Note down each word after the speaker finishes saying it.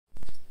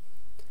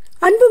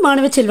அன்பு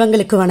மாணவ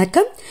செல்வங்களுக்கு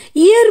வணக்கம்.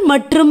 இயற்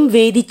மற்றும்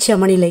வேதிச்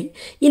சமநிலை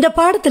இந்த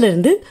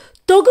பாடத்திலிருந்து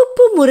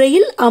தொகுப்பு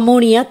முறையில்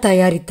அமோனியா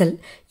தயாரித்தல்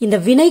இந்த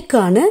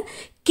வினைக்கான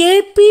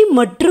கேபி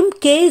மற்றும்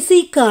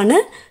கேசிக்கான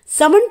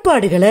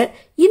சமன்பாடுகளை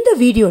இந்த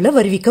வீடியோல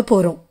வருவிக்க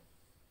போறோம்.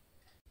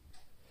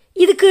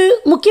 இதுக்கு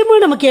முக்கியமா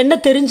நமக்கு என்ன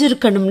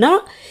தெரிஞ்சிருக்கணும்னா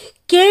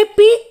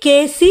கேபி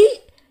கேசி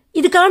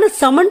இதுக்கான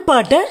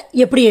சமன்பாட்டை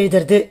எப்படி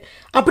எழுதுறது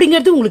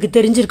அப்படிங்கிறது உங்களுக்கு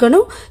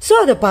தெரிஞ்சிருக்கணும். ஸோ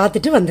அதை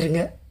பார்த்துட்டு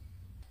வந்துருங்க.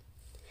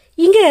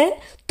 இங்க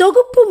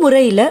தொகுப்பு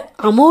முறையில்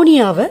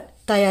அமோனியாவை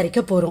தயாரிக்க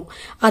போறோம்.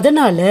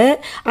 அதனால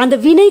அந்த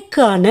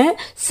வினைக்கான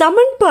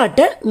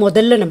சமன்பாட்டை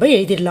முதல்ல நம்ம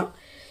எழுதிடலாம்.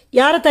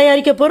 யாரை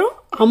தயாரிக்க போறோம்?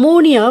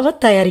 அமோனியாவை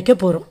தயாரிக்க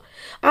போறோம்.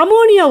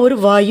 அமோனியா ஒரு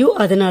வாயு,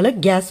 அதனால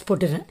கேஸ்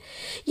போட்டுறேன்.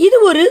 இது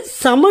ஒரு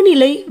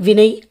சமநிலை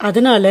வினை,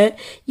 அதனால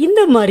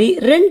இந்த மாதிரி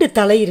 2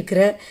 தலை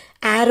இருக்கிற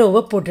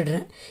ஆரோவை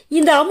போட்டுடுறேன்.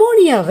 இந்த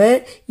அமோனியாவை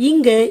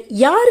இங்க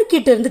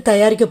யாருக்கிட்ட இருந்து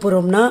தயாரிக்க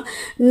போறோம்னா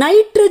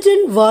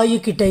நைட்ரஜன் வாயு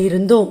கிட்ட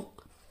இருந்தும்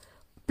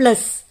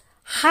பிளஸ்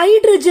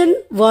ஹைட்ரஜன்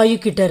வாயு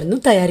கிட்ட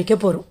இருந்தும் தயாரிக்க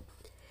போறோம்.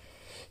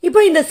 இப்போ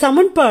இந்த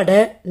சமன்பாடை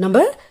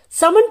நம்ம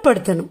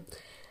சமன்படுத்தணும்.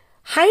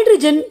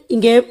 ஹைட்ரஜன்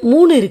இங்க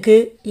 3 இருக்கு,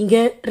 இங்க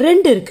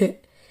 2 இருக்கு.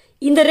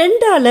 இந்த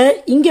 2ஆல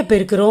இங்க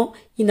பெருக்கிறோம்,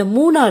 இந்த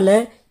 3ஆல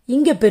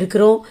இங்க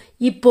பெருக்கிறோம்.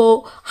 இப்போ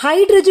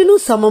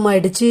ஹைட்ரஜனும்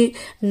சமமாயிடுச்சு,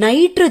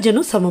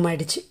 நைட்ரஜனும்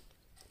சமமாயிடுச்சு.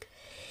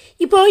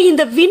 இப்போ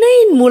இந்த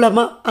வினையின்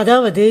மூலமா,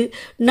 அதாவது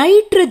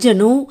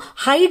நைட்ரஜனும்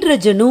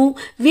ஹைட்ரஜனும்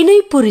வினை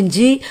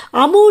புரிஞ்சு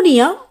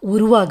அமோனியா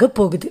உருவாக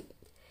போகுது.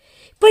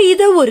 இப்போ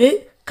இதை ஒரு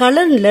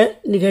கலன்ல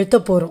நிகழ்த்த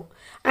போறோம்.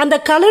 அந்த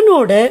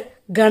கலனோட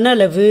கன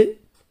அளவு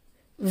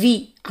வி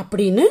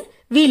அப்படின்னு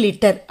வி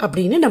லிட்டர்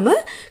அப்படின்னு நம்ம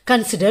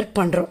கன்சிடர்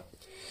பண்றோம்.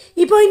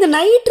 இப்போ இந்த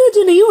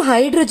நைட்ரஜனையும்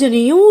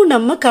ஹைட்ரஜனையும்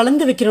நம்ம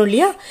கலந்து வைக்கிறோம்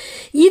இல்லையா,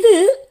 இது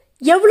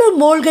எவ்வளவு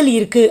மோல்கள்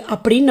இருக்கு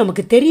அப்படின்னு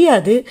நமக்கு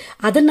தெரியாது.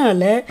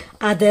 அதனால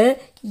அதை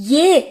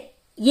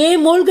ஏ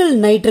மோல்கள்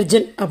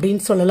நைட்ரஜன்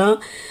அப்படின்னு சொல்லலாம்,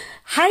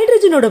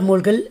 ஹைட்ரஜனோட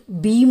மோல்கள்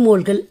பி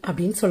மோல்கள்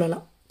அப்படின்னு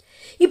சொல்லலாம்.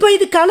 இப்போ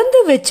இது கலந்து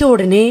வச்ச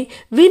உடனே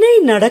வினை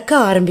நடக்க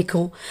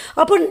ஆரம்பிக்கும்.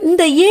 அப்போ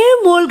இந்த ஏ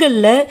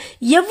மோல்கள்ல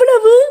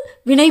எவ்வளவு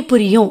வினை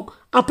புரியும்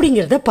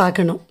அப்படிங்கிறத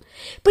பார்க்கணும்.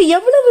 இப்போ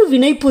எவ்வளவு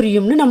வினை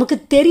புரியும்னு நமக்கு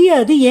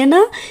தெரியாது,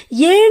 ஏன்னா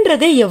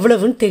ஏன்றதே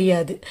எவ்வளவுன்னு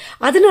தெரியாது.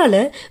 அதனால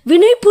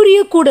வினை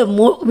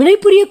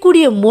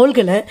புரியக்கூடிய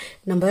மோல்களை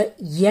நம்ம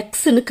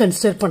எக்ஸ்ன்னு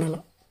கன்சிடர்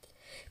பண்ணலாம்.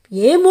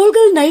 ஏ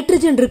மோல்கள்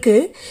நைட்ரஜன் இருக்கு,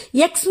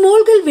 எக்ஸ்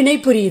மோல்கள் வினை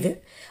புரியுது.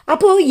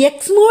 அப்போ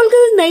எக்ஸ்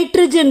மோல்கள்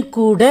நைட்ரஜன்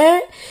கூட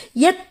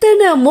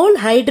எத்தனை மோல்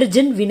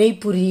ஹைட்ரஜன் வினை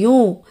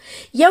புரியும்,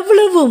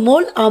 எவ்வளவு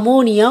மோல்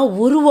அமோனியா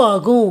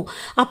உருவாகும்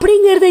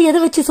அப்படிங்கறத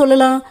எதை வச்சு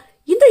சொல்லலாம்?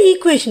 இந்த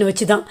ஈக்குவேஷனை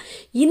வச்சுதான்,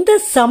 இந்த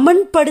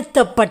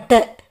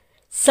சமன்படுத்தப்பட்ட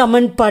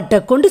சமன்பாட்டை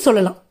கொண்டு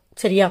சொல்லலாம்.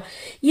 சரியா?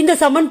 இந்த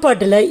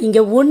சமன்பாட்டுல இங்க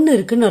 1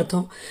 இருக்குன்னு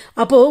அர்த்தம்.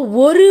 அப்போ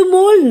 1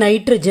 மோல்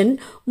நைட்ரஜன்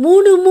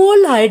 3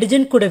 மோல்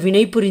ஹைட்ரஜன் கூட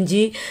வினை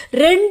புரிஞ்சு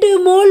 2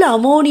 மோல்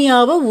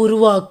அமோனியாவை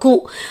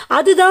உருவாக்கும்.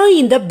 அதுதான்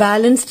இந்த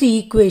பேலன்ஸ்டு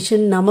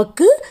ஈக்குவேஷன்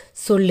நமக்கு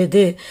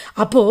சொல்லுது.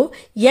 அப்போ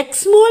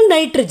எக்ஸ் மோல்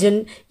நைட்ரஜன்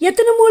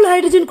எத்தனை மோல்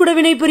ஹைட்ரஜன் கூட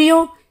வினை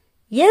புரியும்?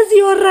 S,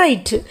 you are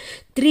right,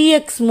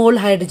 3x mole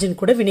hydrogen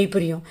கூட வினை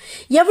புரியும்.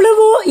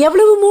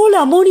 எவ்வளவு மோல்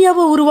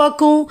அமோனியாவை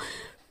உருவாக்கும்?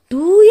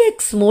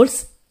 2x மோல்ஸ்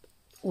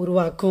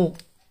உருவாக்கும்.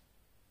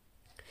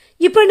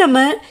 இப்ப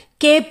நம்ம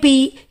கேபி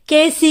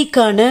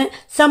கேசிக்கான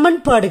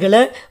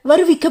சமன்பாடுகளை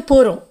வருவிக்க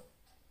போறோம்.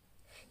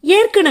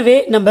 ஏற்கனவே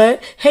நம்ம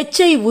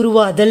ஹெச்ஐ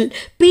உருவாதல்,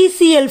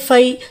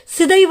 PCl5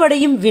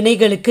 சிதைவடையும்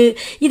வினைகளுக்கு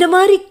இத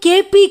மாதிரி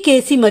கேபி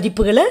கேசி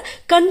மதிப்புகளை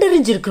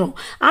கண்டறிஞ்சிருக்கிறோம்.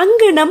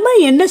 அங்க நம்ம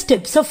என்ன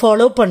ஸ்டெப்ஸை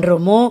ஃபாலோ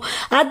பண்றோமோ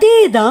அதே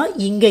தான்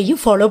இங்கேயும்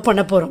ஃபாலோ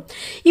பண்ண போறோம்.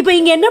 இப்போ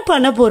இங்க என்ன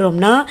பண்ண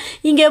போறோம்னா,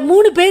 இங்க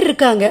 3 பேர்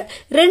இருக்காங்க.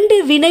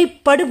 2 வினை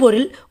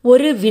படுபொருள்,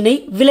 1 வினை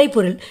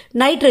விளைபொருள்,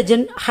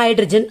 நைட்ரஜன்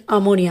ஹைட்ரஜன்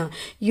அமோனியா.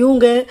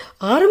 இவங்க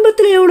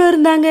ஆரம்பத்தில் எவ்வளவு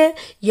இருந்தாங்க,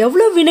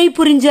 எவ்வளவு வினை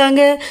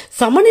புரிஞ்சாங்க,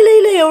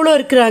 சமநிலையில எவ்வளவு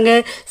இருக்கிறாங்க,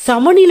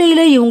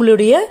 சமநிலையில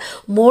இவங்களுடைய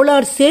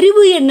மோலார்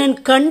செறிவு என்னன்னு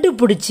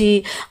கண்டுபிடிச்சி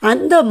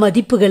அந்த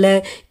மதிப்புகளை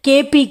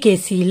கேபி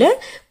கேசியில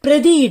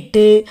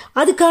பிரதியிட்டு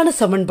அதுக்கான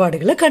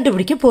சமன்பாடுகளை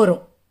கண்டுபிடிக்க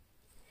போறோம்.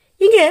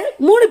 இங்க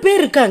 3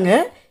 பேர் இருக்காங்க.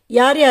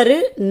 யார் யாரு?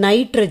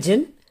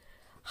 Nitrogen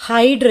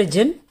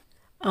hydrogen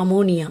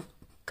ammonia.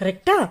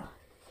 கரெக்டா?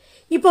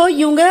 இப்போ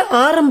இவங்க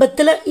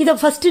ஆரம்பத்தில் இதை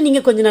ஃபர்ஸ்ட்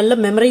நீங்க கொஞ்சம் நல்லா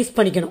மெமரைஸ்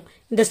பண்ணிக்கணும்.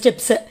 இந்த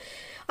ஸ்டெப்ஸை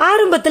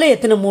ஆரம்பத்தில்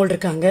எத்தனை மோல்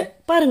இருக்காங்க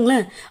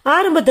பாருங்களேன்.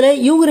 ஆரம்பத்தில்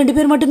இவங்க 2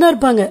 பேர் மட்டும்தான்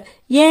இருப்பாங்க.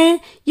 ஏன்?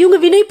 இவங்க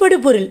வினைப்படு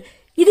பொருள்.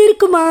 இது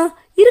இருக்குமா?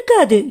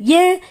 இருக்காது.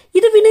 ஏன்?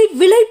 இது வினை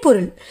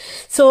விளைபொருள்.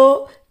 ஸோ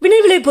வினை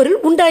விளைபொருள்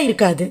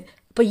உண்டாயிருக்காது.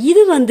 இப்போ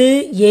இது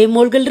ஏ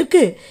மோல்கள்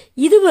இருக்கு,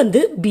 இது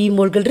பி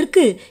மோல்கள்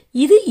இருக்கு,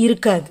 இது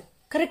இருக்காது.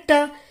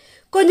 கரெக்டா?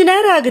 கொஞ்ச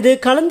நேரம் ஆகுது,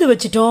 கலந்து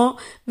வச்சிட்டோம்.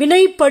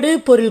 வினைப்படு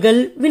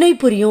பொருள்கள் வினை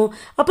புரியும்.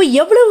 அப்ப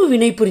எவ்வளவு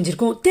வினை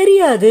புரிஞ்சிருக்கும்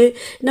தெரியாது.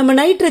 நம்ம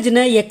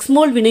நைட்ரஜனை எக்ஸ்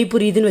மோல் வினை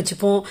புரியுதுன்னு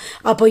வச்சுப்போம்.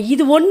 அப்போ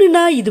இது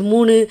 1னா இது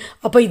 3,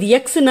 அப்ப இது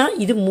எக்ஸ்னா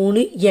இது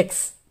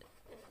 3x.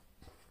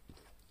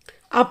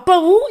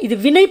 அப்பவும் இது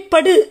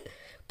வினைப்படு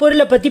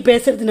பொருளை பத்தி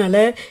பேசுறதுனால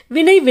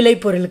வினை விளை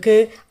பொருளுக்கு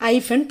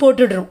ஐஃபன்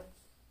போட்டுடுறோம்.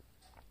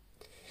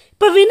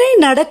 இப்ப வினை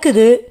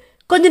நடக்குது,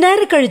 கொஞ்ச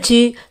நேரம் கழிச்சு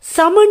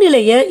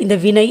சமநிலையை இந்த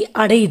வினை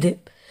அடையுது.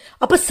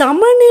 அப்போ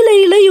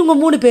சமநிலையில் இவங்க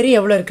 3 பேரும்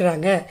எவ்வளோ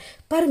இருக்கிறாங்க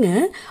பாருங்க.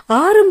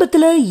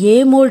 ஆரம்பத்தில் ஏ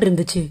மோல்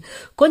இருந்துச்சு,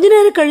 கொஞ்ச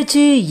நேரம்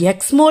கழிச்சு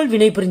எக்ஸ் மோல்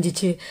வினை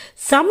புரிஞ்சிச்சு.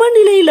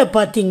 சமநிலையில்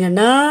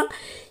பார்த்தீங்கன்னா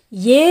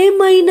ஏ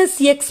மைனஸ்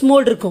எக்ஸ்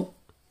மோல் இருக்கும்.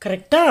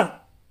 கரெக்டா?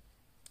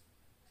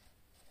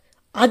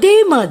 அதே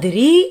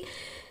மாதிரி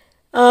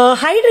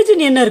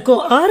ஹைட்ரஜன் என்ன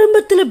இருக்கும்,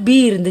 ஆரம்பத்தில் பி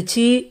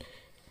இருந்துச்சு,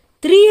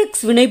 3x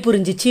வினை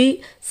புரிஞ்சிச்சு.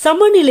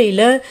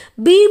 சமநிலையில்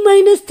பி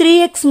மைனஸ்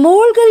 3x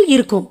மோல்கள்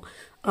இருக்கும்.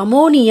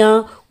 அமோனியா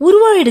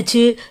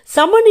உருவாயிடுச்சு.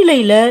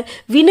 சமநிலையில்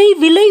வினை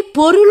விளை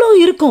பொருளும்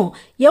இருக்கும்.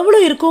 எவ்வளோ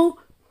இருக்கும்?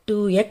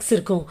 2x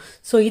இருக்கும்.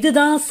 ஸோ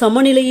இதுதான்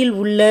சமநிலையில்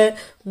உள்ள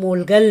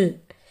மோல்கள்.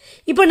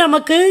 இப்போ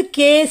நமக்கு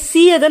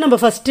கேசியை தான் நம்ம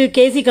ஃபஸ்ட்டு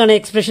கேசிக்கான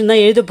எக்ஸ்பிரஷன்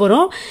தான் எழுத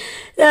போகிறோம்.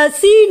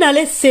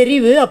 சினாலே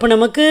செறிவு. அப்போ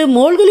நமக்கு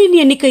மோல்களின்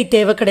எண்ணிக்கை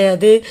தேவை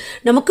கிடையாது,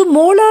 நமக்கு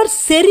மோலார்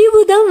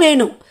செறிவு தான்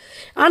வேணும்.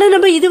 ஆனால்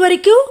நம்ம இது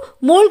வரைக்கும்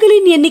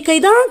மோல்களின் எண்ணிக்கை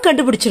தான்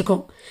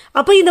கண்டுபிடிச்சிருக்கோம்.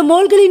 அப்போ இந்த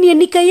மோல்களின்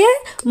எண்ணிக்கையை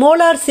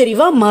மோலார்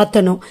செறிவாக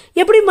மாற்றணும்.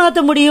 எப்படி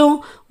மாற்ற முடியும்?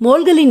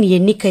 மோல்களின்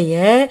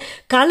எண்ணிக்கையை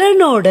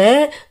கலனோட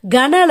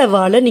கன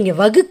அளவால் நீங்கள்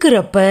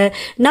வகுக்கிறப்ப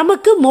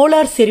நமக்கு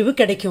மோலார் செறிவு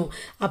கிடைக்கும்.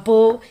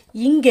 அப்போது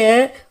இங்கே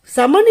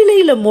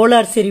சமநிலையில்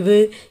மோலார் செறிவு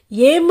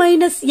ஏ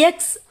மைனஸ்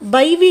எக்ஸ்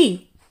பை வி,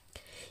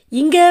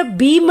 இங்கே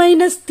B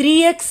minus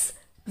 3x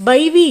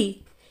by we,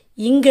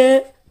 இங்கே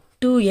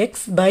 2x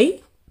பை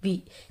வி.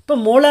 இப்போ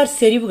மோலார்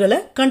செறிவுகளை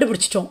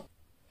கண்டுபிடிச்சிட்டோம்.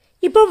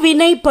 இப்போ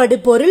வினை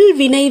படுபொருள்,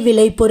 வினை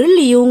விளைபொருள்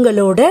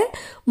இவங்களோட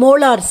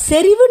மோலார்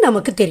செறிவு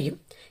நமக்கு தெரியும்.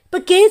 இப்போ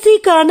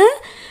கேசிக்கான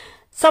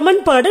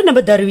சமன்பாடை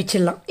நம்ம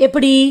தருவிச்சிடலாம்.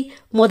 எப்படி?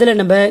 முதல்ல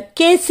நம்ம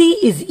கேசி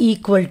இஸ்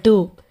ஈக்குவல் டு,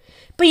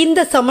 இப்போ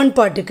இந்த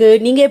சமன்பாட்டுக்கு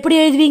நீங்கள் எப்படி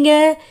எழுதுவீங்க?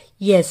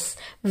 எஸ்,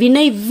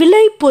 வினை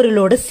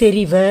விளைபொருளோட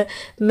செறிவை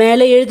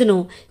மேலே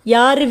எழுதணும்.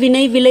 யார்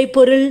வினை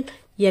விளைபொருள்?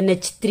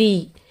 NH3.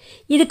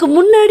 இதுக்கு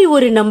முன்னாடி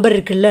ஒரு நம்பர்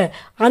இருக்குல்ல,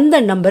 அந்த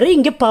நம்பரை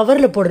இங்கே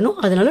பவரில் போடணும்.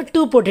 அதனால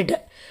 2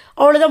 போட்டுட்டேன்.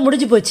 அவ்வளோதான்,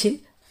 முடிஞ்சு போச்சு.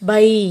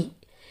 பை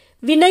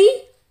வினை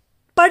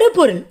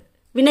படுபொருள்,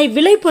 வினை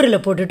விளைபொருளை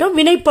போட்டுட்டோம்.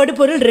 வினை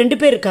படுபொருள் 2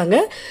 பேர் இருக்காங்க.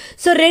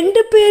 ஸோ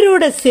 2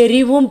 பேரோட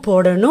செறிவும்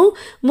போடணும்.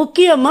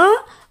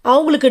 முக்கியமாக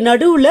அவங்களுக்கு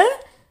நடுவில்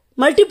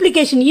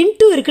மல்டிப்ளிகேஷன்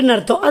இன்டூ இருக்குன்னு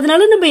அர்த்தம்.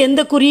 அதனால நம்ம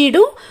எந்த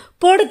குறியீடும்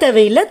போட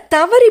தேவையில்லை.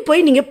 தவறி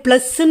போய் நீங்கள்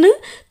ப்ளஸ்ன்னு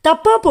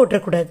தப்பாக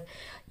போட்டுறக்கூடாது.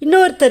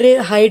 இன்னொருத்தர்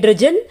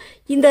ஹைட்ரஜன்,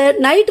 இந்த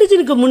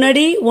நைட்ரஜனுக்கு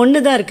முன்னாடி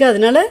 1 தான் இருக்குது,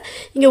 அதனால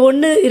இங்கே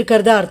 1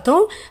 இருக்கிறதா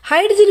அர்த்தம்.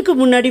 ஹைட்ரஜனுக்கு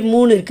முன்னாடி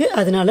 3 இருக்குது,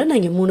 அதனால நான்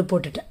இங்கே 3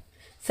 போட்டுட்டேன்.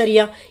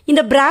 சரியா?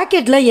 இந்த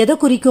பிராக்கெட்டில் எதை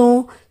குறிக்கும்?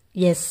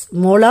 எஸ்,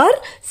 மோலார்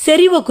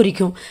செறிவை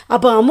குறிக்கும்.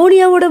 அப்போ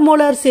அமோனியாவோட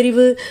மோலார்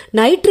செறிவு,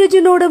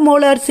 நைட்ரஜனோட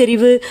மோலார்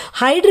செறிவு,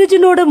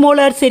 ஹைட்ரஜனோட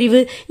மோலார்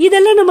செறிவு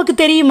இதெல்லாம் நமக்கு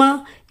தெரியுமா?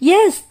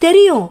 எஸ்,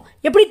 தெரியும்.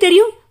 எப்படி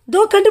தெரியும்?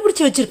 தோ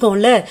கண்டுபிடிச்சி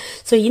வச்சுருக்கோம்ல.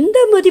 ஸோ இந்த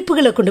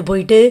மதிப்புகளை கொண்டு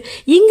போயிட்டு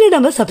இங்கே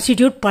நம்ம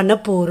சப்ஸ்டிடியூட் பண்ண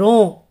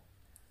போகிறோம்.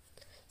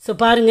 ஸோ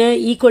பாருங்கள்,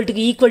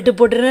 ஈக்குவல் டு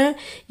போட்டுறேன்.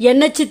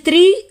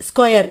 NH3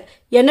 ஸ்கொயர்,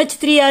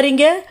 NH3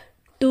 யாருங்க?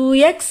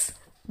 2x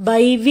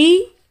by we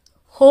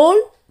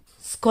whole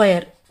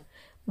square.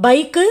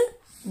 Bike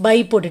by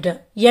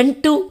போட்டுட்டேன்.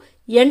 N2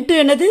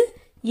 என்னது?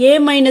 A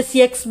minus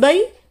X by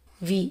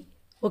we.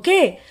 Okay.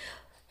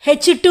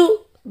 H2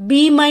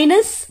 B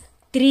minus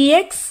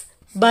 3x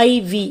by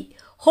we.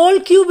 Whole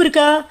cube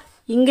இருக்கா?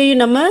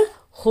 இங்கேயும் நம்ம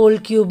ஹோல்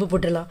கியூப்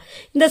போட்டுடலாம்.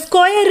 இந்த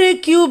ஸ்கொயரு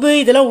கியூபு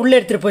இதெல்லாம் உள்ளே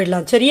எடுத்துகிட்டு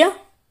போயிடலாம். சரியா?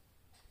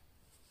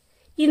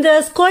 இந்த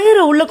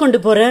ஸ்கொயரை உள்ளே கொண்டு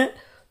போகிறேன்.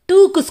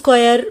 2க்கு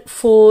ஸ்கொயர்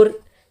 4,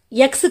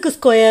 எக்ஸுக்கு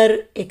ஸ்கொயர்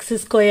எக்ஸ்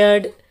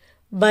ஸ்கொயர்டு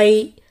பை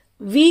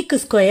விக்கு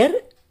ஸ்கொயர்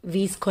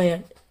வி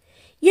ஸ்கொயர்டு.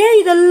 ஏன்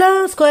இதெல்லாம்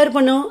ஸ்கொயர்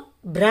பண்ணோம்?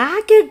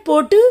 பிராக்கெட்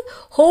போட்டு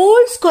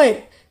ஹோல்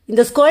ஸ்கொயர்.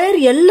 இந்த ஸ்கொயர்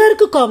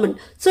எல்லாருக்கும் காமன்.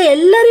 ஸோ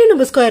எல்லாரையும்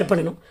நம்ம ஸ்கொயர்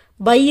பண்ணணும்.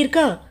 பை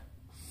இருக்கா?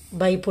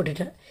 பை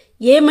போட்டுட்டேன்.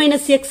 ஏ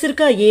மைனஸ் எக்ஸ்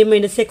இருக்கா? ஏ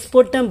மைனஸ் எக்ஸ்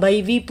போட்டேன். பை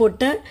வி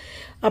போட்டேன்.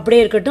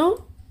 அப்படியே இருக்கட்டும்.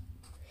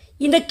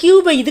 இந்த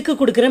கியூபை இதுக்கு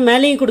கொடுக்குறேன்,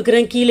 மேலேயும்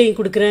கொடுக்குறேன், கீழேயும்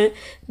கொடுக்குறேன்.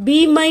 B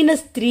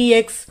minus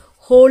 3x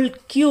whole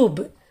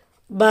cube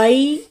by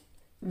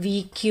we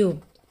cube.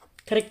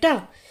 கரெக்டா?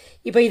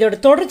 இப்போ இதோட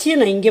தொடர்ச்சியை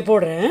நான் இங்கே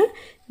போடுறேன்.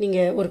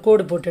 நீங்கள் ஒரு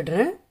கோடு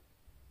போட்டுடுறேன்.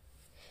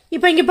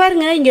 இப்போ இங்கே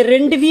பாருங்கள், இங்கே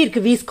 2 வி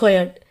இருக்குது, வி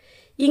ஸ்கொயர்ட்.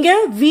 இங்கே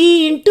வி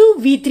இன்ட்டு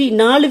V3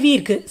 4 வி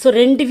இருக்குது. So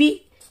 2 we.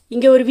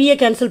 இங்கே ஒரு வியை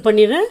கேன்சல்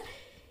பண்ணிடுறேன்.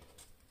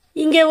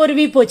 இங்கே ஒரு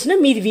வி போச்சுன்னா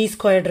மீதி வி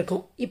ஸ்கொயர்ட்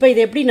இருக்கும். இப்போ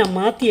இதை எப்படி நான்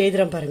மாற்றி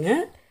எழுதுகிறேன்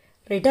பாருங்கள்.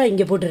 ரைட்டா?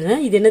 இங்கே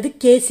போட்டுடுறேன். இது என்னது?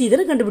 கேசி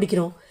தானே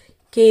கண்டுபிடிக்கிறோம்.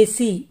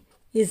 கேசி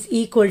இஸ்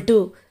ஈக்குவல் டு,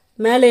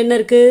 மேலே என்ன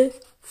இருக்குது?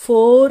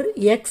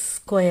 4x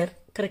square.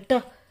 கரெக்டா?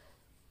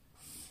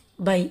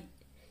 பை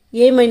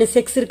ஏ மைனஸ்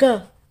எக்ஸ் இருக்கா?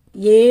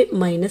 ஏ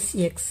மைனஸ்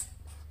எக்ஸ்.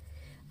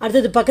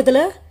 அடுத்தது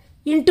பக்கத்தில்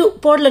இன்ட்டு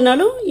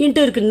போடலனாலும்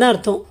இன்ட்டு இருக்குன்னு தான்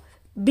அர்த்தம்.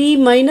 B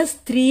minus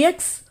 3x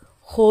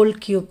whole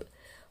cube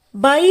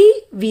by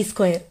V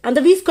square. அந்த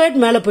வி ஸ்கொயர்ட்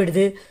மேலே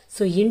போயிடுது.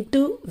 So into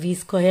we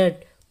squared.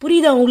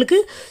 புரியுதா உங்களுக்கு?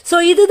 ஸோ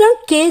இதுதான்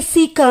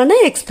கேசிக்கான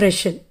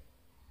எக்ஸ்பிரஷன்.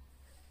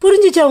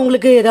 புரிஞ்சிச்சா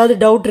உங்களுக்கு? ஏதாவது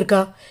டவுட்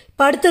இருக்கா?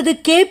 இப்போ அடுத்தது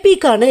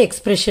கேபிக்கான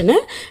எக்ஸ்பிரஷனை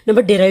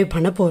நம்ம டிரைவ்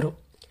பண்ண போகிறோம்.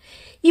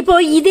 இப்போ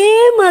இதே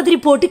மாதிரி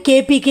போட்டு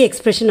கேபிக்கு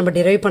எக்ஸ்பிரஷன் நம்ம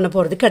டிரைவ் பண்ண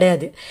போகிறது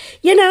கிடையாது.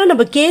 ஏன்னா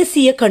நம்ம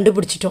கேசியை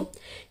கண்டுபிடிச்சிட்டோம்.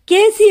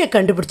 கேசியை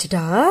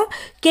கண்டுபிடிச்சிட்டா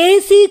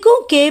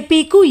கேசிக்கும்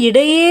கேபிக்கும்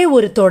இடையே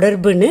ஒரு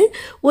தொடர்புன்னு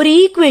ஒரு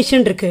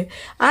ஈக்குவேஷன் இருக்கு.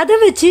 அதை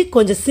வச்சு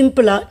கொஞ்சம்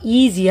சிம்பிளா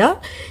ஈஸியா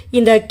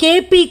இந்த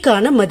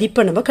கேபிக்கான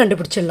மதிப்பை நம்ம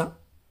கண்டுபிடிச்சிடலாம்.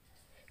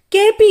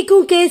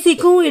 கேபிக்கும்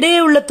கேசிக்கும் இடையே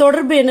உள்ள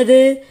தொடர்பு என்னது?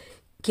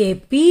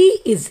 KP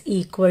is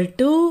equal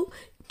to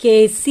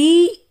KC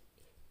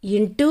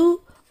into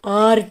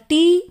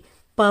RT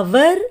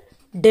power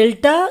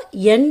delta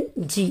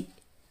NG.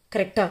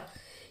 கரெக்டா?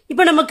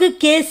 இப்போ நமக்கு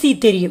கேசி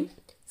தெரியும்.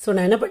 ஸோ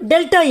நான் என்ன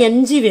டெல்டா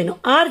என்ஜி வேணும்.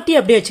 ஆர்டி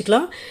அப்படியே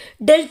வச்சுக்கலாம்.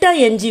 டெல்டா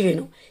என்ஜி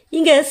வேணும்.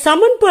 இங்கே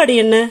சமன்பாடு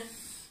என்ன?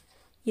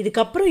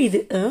 இதுக்கப்புறம் இது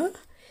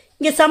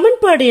இங்கே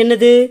சமன்பாடு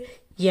என்னது?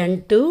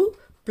 N2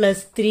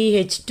 +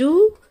 3H2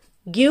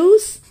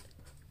 gives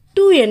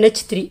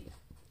 2NH3.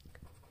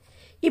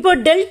 இப்போ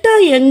டெல்டா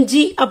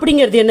என்ஜி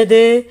அப்படிங்கிறது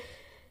என்னது?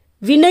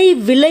 வினை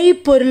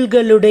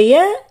விளைபொருள்களுடைய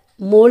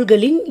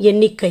மோல்களின்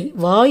எண்ணிக்கை.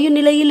 வாயு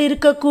நிலையில்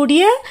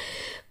இருக்கக்கூடிய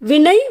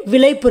வினை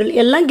விளைபொருள்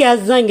எல்லாம்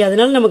கேஸ் தான் இங்கே.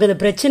 அதனால நமக்கு அந்த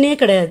பிரச்சனையே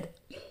கிடையாது.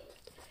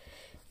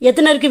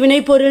 எத்தனை இருக்கு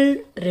வினைப்பொருள்?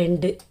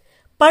 2.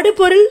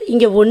 படுபொருள்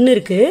இங்கே 1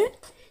 இருக்கு,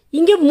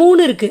 இங்கே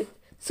 3 இருக்கு.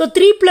 So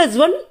 3 +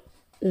 1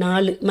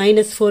 4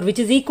 -4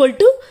 which is equal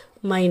to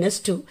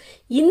 -2.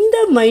 இந்த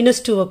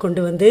 -2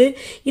 கொண்டு வந்து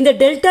இந்த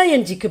டெல்டா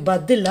என்ஜிக்கு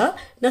பதிலாக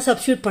நான்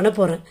சப்ஸ்டியூட் பண்ண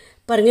போகிறேன்.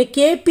 பாருங்க,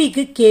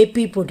 கேபிக்கு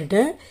கேபி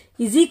போட்டுட்டேன்,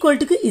 இஸ்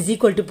ஈக்குவல்ட்டுக்கு இஸ்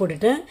ஈக்குவல் டு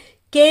போட்டுட்டேன்.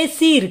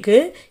 கேசி இருக்கு,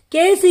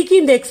 கேசிக்கு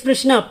இந்த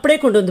எக்ஸ்பிரஷனை அப்படியே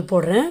கொண்டு வந்து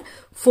போடுறேன்.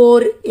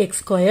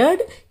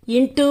 4x²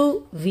 into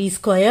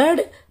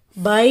v²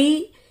 by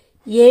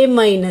a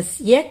minus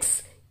X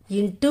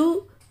into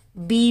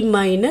b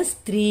minus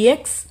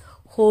 3x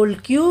whole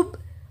cube.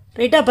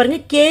 ரைட்டா? பாருங்க,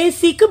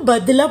 கேசிக்கு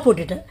பதிலாக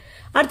போட்டுட்டேன்.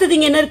 அடுத்தது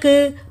இங்கே என்ன இருக்கு?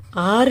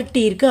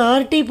 ஆர்டி இருக்கு,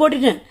 ஆர்டி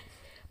போட்டுட்டேன்.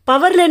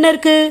 பவர்ல என்ன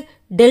இருக்கு?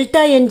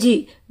 Delta NG.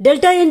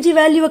 டெல்டா என்ஜி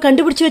வேல்யூவை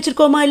கண்டுபிடிச்சு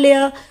வச்சிருக்கோமா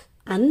இல்லையா?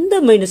 அந்த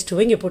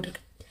 -2 இங்கே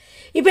போட்டிருக்கேன்.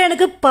 இப்போ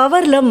எனக்கு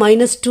பவர்ல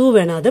 -2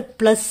 வேணாம், அதை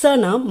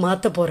ப்ளஸ்ஸாக நான்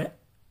மாற்ற போகிறேன்.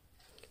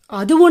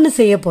 அது ஒன்று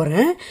செய்ய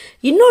போகிறேன்.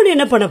 இன்னொன்று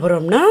என்ன பண்ண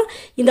போகிறோம்னா,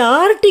 இந்த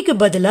ஆர்டிக்கு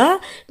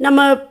பதிலாக நம்ம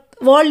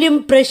வால்யூம்,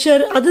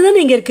 ப்ரெஷர்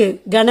அதுதானே இங்கே இருக்குது,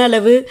 கன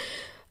அளவு,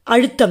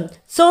 அழுத்தம்.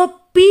 ஸோ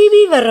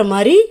பிவி வர்ற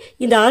மாதிரி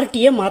இந்த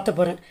ஆர்டியை மாற்ற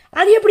போகிறேன்.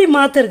 அது எப்படி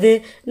மாற்றுறது?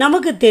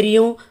 நமக்கு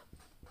தெரியும்,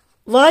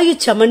 வாயு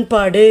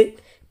சமன்பாடு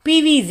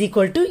PV is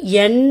equal to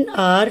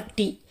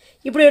NRT.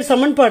 இப்படி ஒரு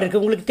சமன்பாடு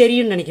இருக்குது, உங்களுக்கு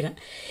தெரியும்னு நினைக்கிறேன்.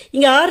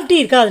 இங்கே ஆர்டி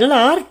இருக்கா, அதனால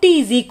ஆர்டி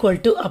இஸ்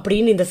ஈக்குவல் டு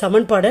அப்படின்னு இந்த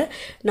சமன்பாடை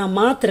நான்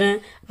மாற்றுறேன்.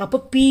 அப்போ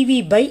பிவி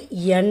பை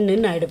என்னு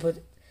ஆகிட போகுது.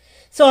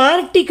 ஸோ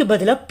ஆர்டிக்கு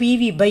பதிலாக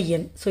பிவி பை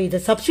என். ஸோ இதை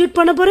சப்ஸ்டியூட்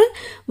பண்ண போகிறேன்.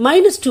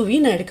 -2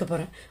 நான் எடுக்க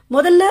போகிறேன்.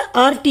 முதல்ல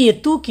ஆர்டியை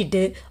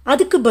தூக்கிட்டு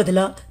அதுக்கு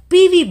பதிலாக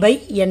பிவி பை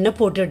என்னை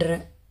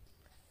போட்டுடுறேன்.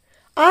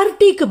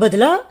 ஆர்டிக்கு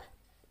பதிலாக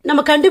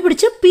நம்ம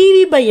கண்டுபிடிச்ச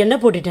பிவி பை என்ன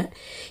போட்டுட்டேன்.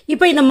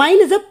 இப்போ இந்த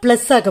மைனஸை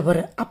ப்ளஸ் ஆக்க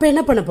போகிறேன். அப்போ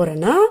என்ன பண்ண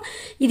போகிறேன்னா,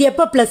 இது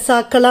எப்போ ப்ளஸ்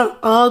ஆக்கலாம்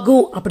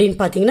ஆகும் அப்படின்னு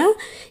பார்த்தீங்கன்னா,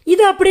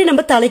 இதை அப்படியே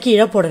நம்ம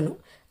தலைக்கீழாக போடணும்.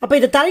 அப்போ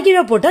இதை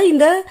தலைக்கீழாக போட்டால்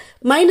இந்த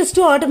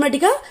 -2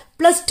 ஆட்டோமேட்டிக்காக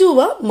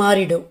 +2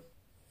 மாறிடும்.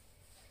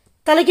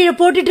 தலைக்கீழே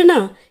போட்டுட்டுனா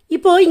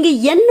இப்போ இங்கே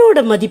என்னோட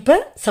மதிப்பை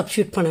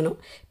சப்ஸ்டியூட் பண்ணணும்.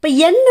 இப்போ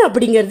என்ன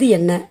அப்படிங்கிறது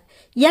என்ன?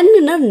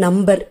 என்னன்னா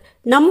நம்பர்,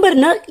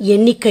 நம்பர்னா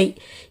எண்ணிக்கை.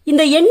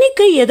 இந்த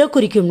எண்ணிக்கை எதை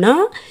குறிக்கும்னா,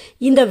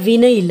 இந்த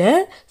வினையில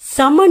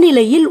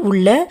சமநிலையில்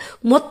உள்ள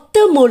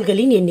மொத்த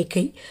மோல்களின்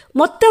எண்ணிக்கை.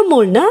 மொத்த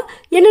மோல்னா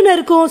என்னென்ன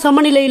இருக்கும்?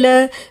 சமநிலையில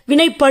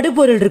வினை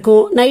படுபொருள்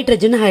இருக்கும்,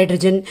 நைட்ரஜன்,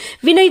 ஹைட்ரஜன்.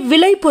 வினை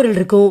விளைபொருள்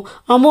இருக்கும்,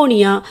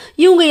 அமோனியா.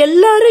 இவங்க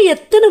எல்லாரும்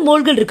எத்தனை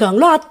மோல்கள்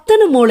இருக்காங்களோ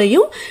அத்தனை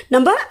மோலையும்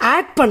நம்ம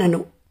ஆட்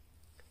பண்ணணும்.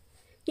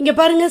 இங்க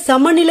பாருங்க,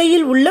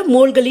 சமநிலையில் உள்ள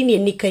மோல்களின்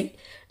எண்ணிக்கை.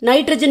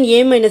 Nitrogen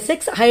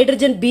a-x,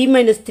 hydrogen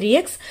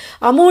b-3x,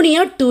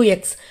 ammonia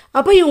 2x.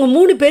 அப்போ இவங்க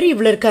 3 பேர்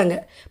இவ்வளோ இருக்காங்க.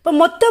 இப்போ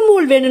மொத்த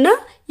மோல் வேணும்னா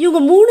இவங்க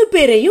 3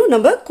 பேரையும்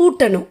நம்ம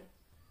கூட்டணும்.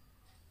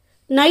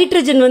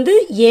 நைட்ரஜன் வந்து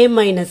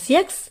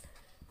a-x,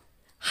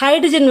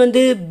 ஹைட்ரஜன்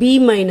வந்து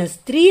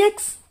b-3x,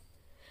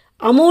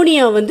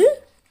 அமோனியா வந்து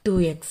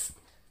 2x.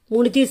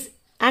 3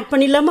 ஆட்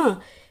பண்ணிடலாமா?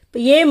 இப்போ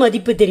a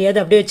மதிப்பு தெரியாது,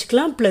 அப்படியே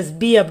வச்சுக்கலாம். ப்ளஸ்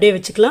b அப்படியே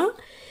வச்சுக்கலாம்.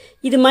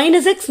 இது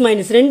 -x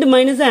 -2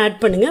 மைனஸை ஆட்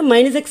பண்ணுங்க.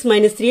 -x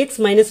 -3x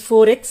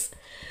 -4x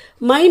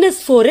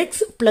 -4x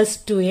 +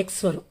 2x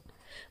வரும்.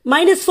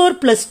 -4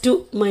 + 2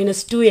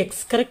 -2x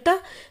கரெக்டா?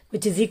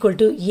 which is equal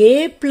to a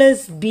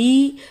 + b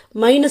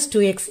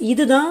 -2x.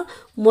 இதுதான்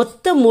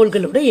மொத்த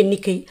மோல்களோட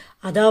எண்ணிக்கை,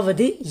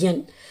 அதாவது n.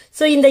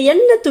 ஸோ இந்த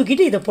எண்ணை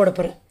தூக்கிட்டு இதை போட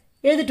போகிறேன்.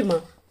 எழுதிட்டுமா?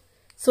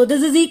 So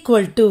this is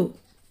equal to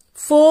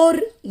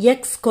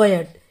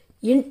 4x²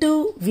 into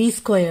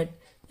v².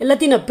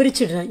 எல்லாத்தையும் நான்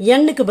பிரிச்சுடுறேன்.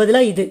 n-க்கு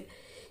பதிலாக இது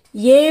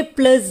a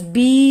 + b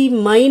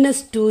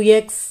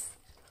 -2x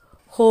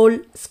whole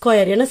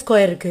square, என்ன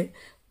ஸ்கொயர் இருக்கு,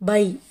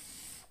 by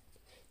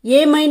a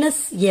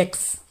 - x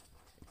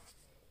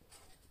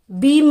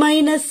b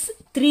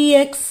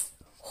 -3x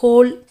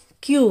whole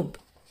cube.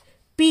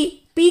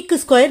 pக்கு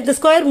square, இந்த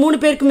ஸ்கொயர்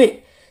 3 பேருக்குமே.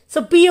 So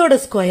pயோட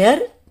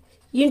square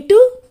into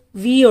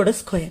vயோட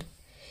square.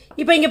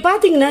 இப்போ இங்கே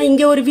பார்த்தீங்கன்னா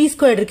இங்கே ஒரு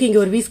v² இருக்கு,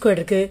 இங்கே ஒரு v²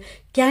 இருக்கு.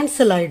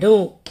 கேன்சல்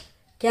ஆகிடும்,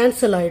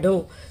 கேன்சல்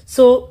ஆகிடும்.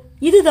 ஸோ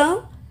இதுதான்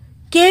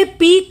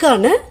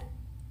KPக்கான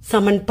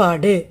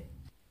சமன்பாடு.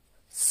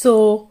 So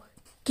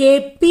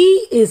Kp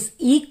is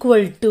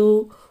equal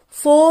to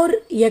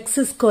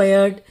 4x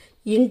squared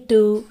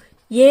into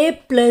a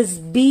plus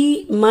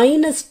b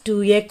minus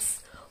 2x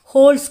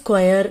whole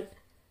square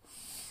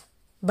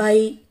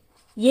by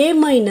a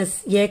minus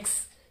x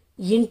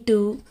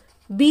into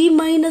b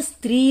minus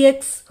 3x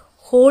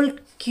whole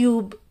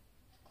cube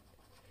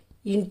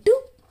into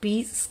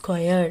p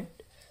squared.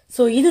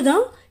 So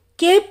இதுதான்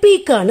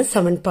Kpக்கான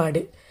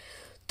சமன்பாடு.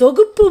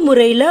 தொகுப்பு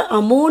முறையில்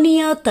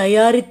ammonia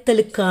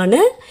தயாரித்தலுக்கான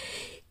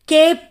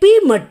Kp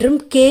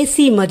மற்றும் Kc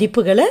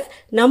மதிப்புகளை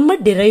நம்ம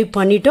drive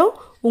பண்ணிட்டோம்.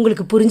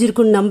 உங்களுக்கு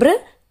புரிஞ்சிருக்குன்னு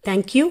நம்புறேன்.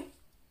 தேங்க்யூ.